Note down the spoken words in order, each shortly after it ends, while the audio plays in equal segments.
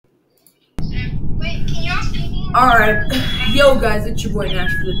Alright, yo guys, it's your boy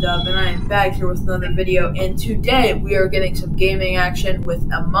Nash for the Dub, and I am back here with another video, and today we are getting some gaming action with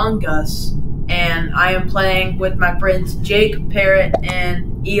Among Us, and I am playing with my friends Jake, Parrot,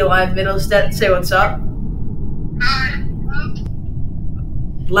 and Eli Middlestead. Say what's up. Hi.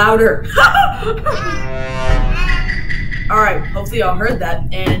 Louder. Alright, hopefully y'all heard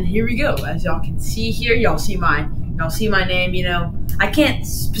that, and here we go. As y'all can see here, y'all see my name, you know. I can't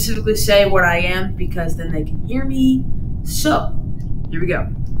specifically say what I am because then they can hear me. So, here we go.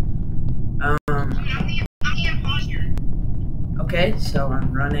 Okay, so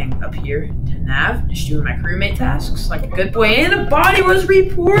I'm running up here to Nav, just doing my crewmate tasks like a good boy, and a body was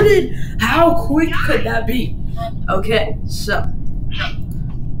reported! How quick could that be? Okay, so,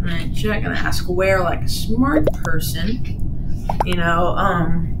 I'm gonna check and ask where like a smart person. You know,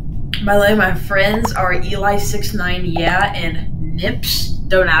 by the way, my friends are Eli69, yeah, and Nips.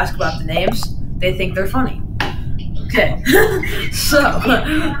 Don't ask about the names. They think they're funny. Okay. So.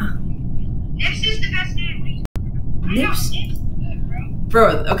 Nips is the best name. Nips?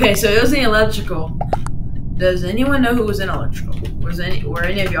 Bro, okay, so it was in electrical. Does anyone know who was in electrical? Were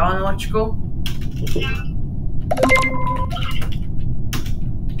any of y'all in electrical? Wait,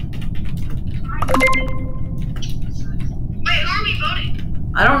 who are we voting?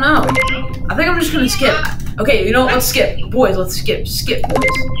 I don't know. I think I'm just gonna skip. Okay, you know what? Let's skip. Boys, let's skip. Skip, boys.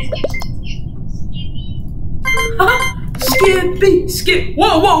 Skippy, skip.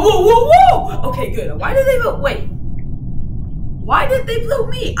 Whoa. Okay, good. Why did they vote? Wait. Why did they vote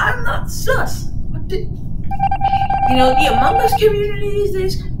me? I'm not sus. What did... You know, the Among Us community these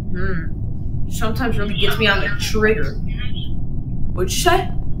days, sometimes really gets me on the trigger. What'd you say?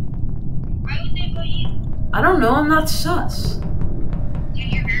 Why would they vote you? I don't know. I'm not sus.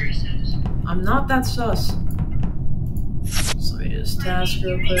 Dude, you're very sus. I'm not that sus. So let me just task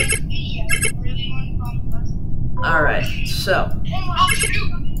real quick. Alright, so. Oh, shoot!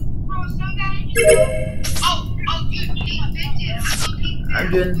 Bro, some guy. Oh, dude, I'm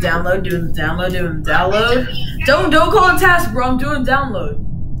doing the download, doing the download. Don't call it task, bro. I'm doing download.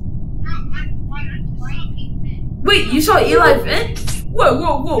 Wait, you saw Eli vent?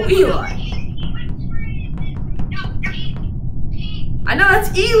 Whoa, Eli. I know that's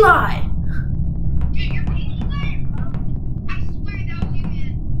Eli.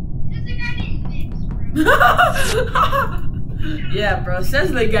 Yeah, bro.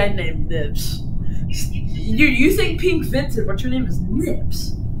 Says the guy named Nips. You think Pink vented, but your name is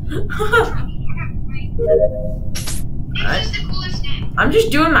Nips. I'm just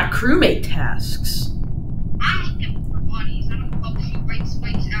doing my crewmate tasks. I'm looking for bodies. I don't know who writes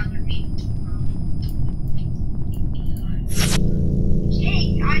spikes after me.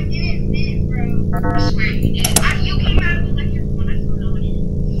 Jake, I didn't vent, bro. I swear you did. You came out of electric one. I don't know it.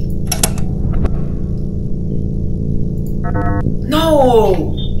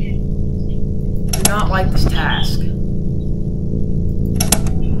 No! Do not like this task.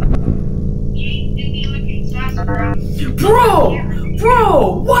 Bro!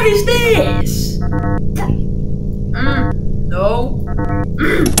 What is this? No.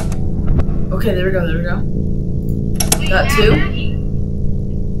 Okay, there we go. Got 2.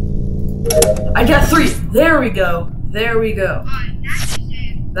 I got 3. There we go.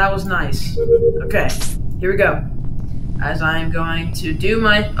 That was nice. Okay, here we go. As I am going to do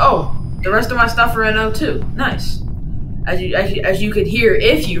my... Oh, the rest of my stuff are in O2. Nice. As you could hear,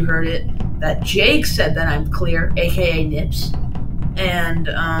 if you heard it, that Jake said that I'm clear, aka Nips. And,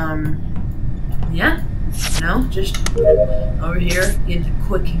 yeah. You know, just over here, get a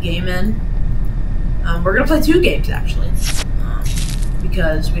quick game in. We're gonna play 2 games, actually.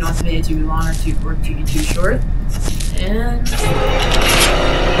 Because we don't want the video to be long or to be too short. And...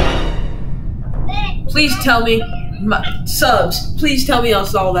 Please tell me... subs. Please tell me y'all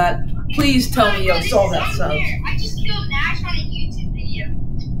saw that. Please tell me y'all saw that, subs. I just killed Nash on a YouTube video.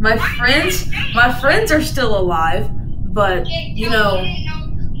 My friends are still alive, but you know,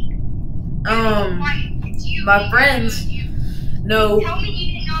 my friends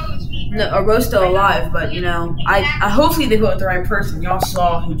are both still alive, but you know, I hopefully they vote the right person. Y'all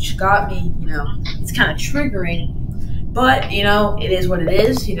saw who got me. You know, it's kind of triggering. But, you know, it is what it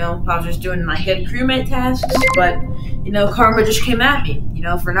is, you know, I was just doing my good crewmate tasks, but, you know, karma just came at me, you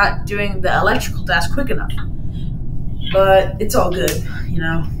know, for not doing the electrical task quick enough. But, it's all good, you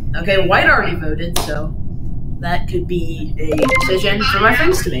know. Okay, White already voted, so that could be a decision for my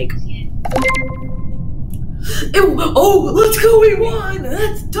friends to make. Oh, let's go, we won!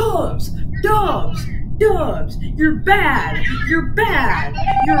 That's Dubs! You're bad!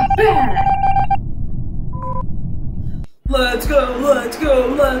 Let's go, let's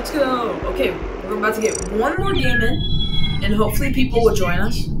go, let's go. Okay, we're about to get one more game in, and hopefully people will join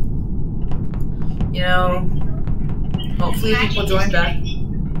us. You know, hopefully people join back.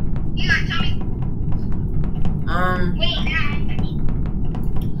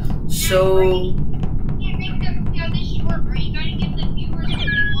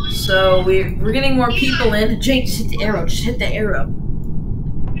 So we're getting more people in. Jake, just hit the arrow. Just hit the arrow.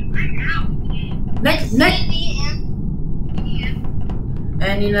 Next.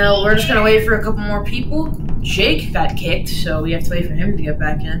 And you know, we're just gonna wait for a couple more people. Jake got kicked, so we have to wait for him to get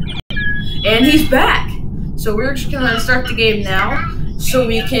back in. And he's back. So we're just gonna start the game now, so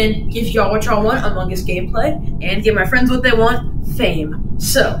we can give y'all what y'all want, Among Us gameplay, and give my friends what they want, fame.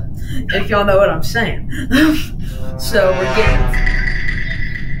 So, if y'all know what I'm saying. So we're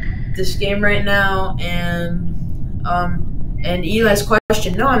getting this game right now, and Eli's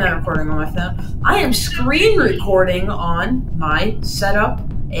question. No, I'm not recording on my phone. I am screen recording on my setup,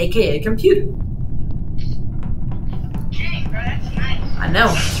 aka computer. Dang, bro, that's nice. I know,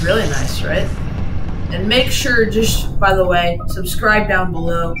 it's really nice, right? And make sure, just by the way, subscribe down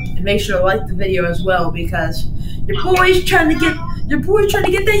below, and make sure to like the video as well, because your boy's trying to get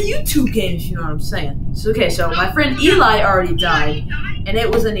that YouTube game, if you know what I'm saying. So okay, so my friend Eli already died, and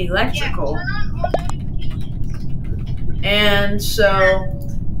it was an electrical. And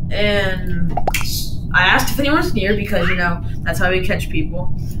I asked if anyone's near, because you know that's how we catch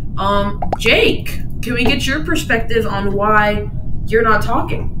people. Jake, can we get your perspective on why you're not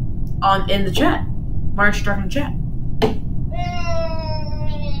talking in the chat? Why aren't you talking in the chat?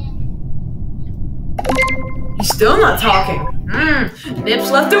 He's still not talking.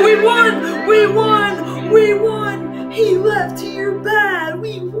 Nips left and we won! We won! We won! He left here bad!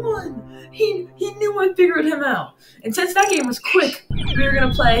 We won! He knew I figured him out. And since that game was quick, we are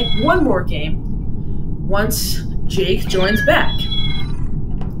gonna play one more game once Jake joins back.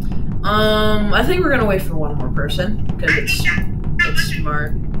 I think we're gonna wait for one more person, because it's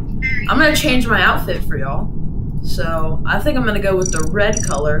smart. I'm gonna change my outfit for y'all. So I think I'm gonna go with the red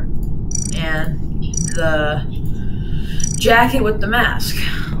color and the jacket with the mask.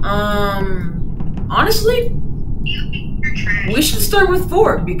 Honestly, we should start with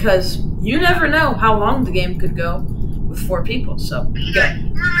 4, because you never know how long the game could go with 4 people. So go.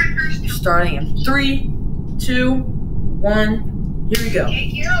 Starting in 3, 2, 1. Here we go.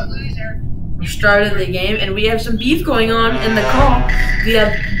 Jake, you're a loser. We started the game, and we have some beef going on in the call.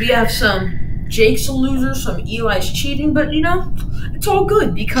 We have some Jake's a loser, some Eli's cheating, but you know, it's all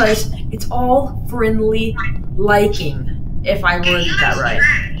good because it's all friendly liking. If I worded that right.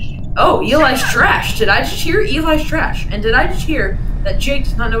 Oh, Eli's trash. Did I just hear Eli's trash? And did I just hear that Jake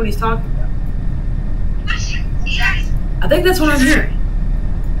does not know what he's talking about? Yes. I think that's what I'm hearing.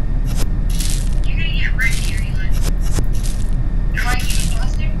 You're gonna get right here, Eli. You want to get a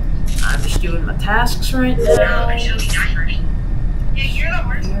cluster? I'm just doing my tasks right No, now. but she'll be die first. Yeah, you're the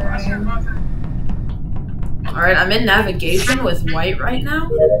worst cluster of all time. Alright, I'm in navigation with White right now.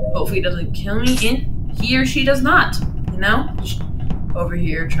 Hopefully he doesn't kill me. And he or she does not. You know? Just over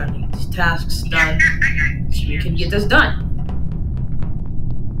here trying to get these tasks done so we can get this done.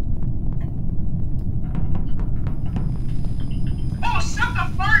 Oh, suck a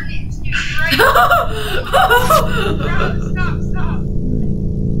fart next, dude. Right? Bro, stop.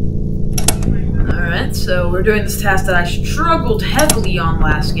 Alright, so we're doing this task that I struggled heavily on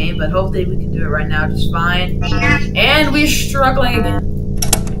last game, but hopefully we can do it right now just fine. And we're struggling again.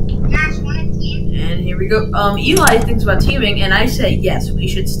 And here we go. Eli thinks about teaming, and I say yes, we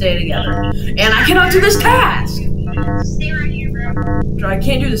should stay together. And I cannot do this task! Stay right here, bro. I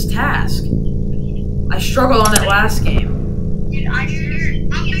can't do this task. I struggled on it last game. Dude, I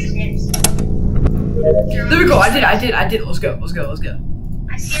think it's nips. There we go, I did. Let's go.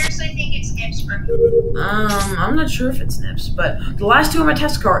 I seriously think it's nips, bro. I'm not sure if it's Nips, but the last 2 of my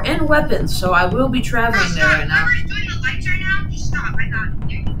tasks are in weapons, so I will be traveling there right now. Whoever's doing the lights right now, just stop. I got it.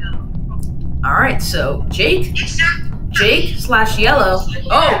 There you go. Alright, so Jake It's not. /Yellow.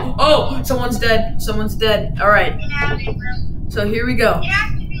 Oh, someone's dead. Alright, It has to be, bro. so here we go. It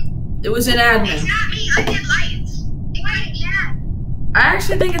has to be. It was in It's admin. not me. I did lights. Wait, yeah. I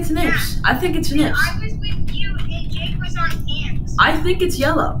actually think it's Nips. I think it's Nips. I was with you and Jake was on cams. I think it's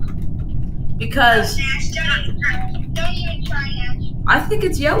Yellow. Because Nash, don't even try, Nash. I think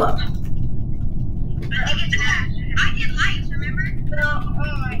it's Yellow. Like it's Nash. I did lights, remember? Bro, oh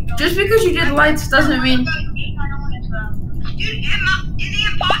my god. Just because you did lights doesn't mean... Dude,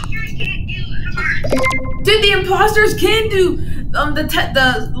 the imposters can't do it. Dude, the imposters can do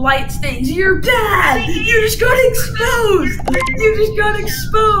the lights things. You're bad. You just got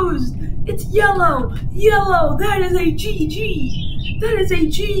exposed. It's yellow. Yellow. That is a GG. That is a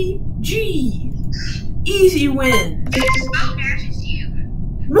GG. Easy win. Spell dash is you.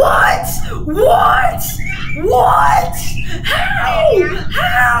 What? What? What? How?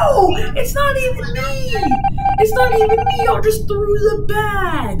 How? It's not even me. It's not even me. Y'all just threw the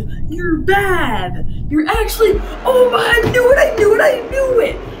bag. You're bad. You're actually. Oh my! I knew it. I knew it. I knew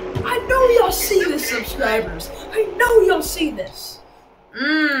it. I know y'all see this, subscribers. I know y'all see this.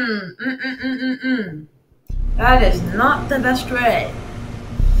 That is not the best way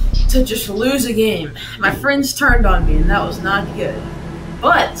to just lose a game. My friends turned on me, and that was not good.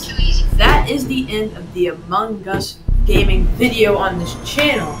 But that is the end of the Among Us gaming video on this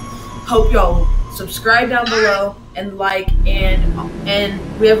channel. Hope y'all subscribe down below and like,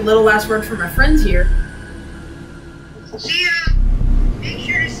 and we have a little last word from my friends here. See ya. Make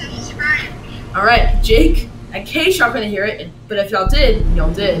sure to subscribe. Alright, Jake, in case y'all couldn't hear it, but if y'all did,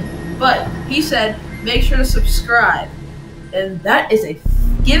 y'all did. But he said, make sure to subscribe. And that is a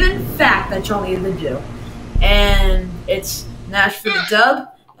given fact that y'all need to do. And it's Nash for the dub,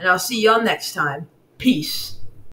 and I'll see y'all next time. Peace.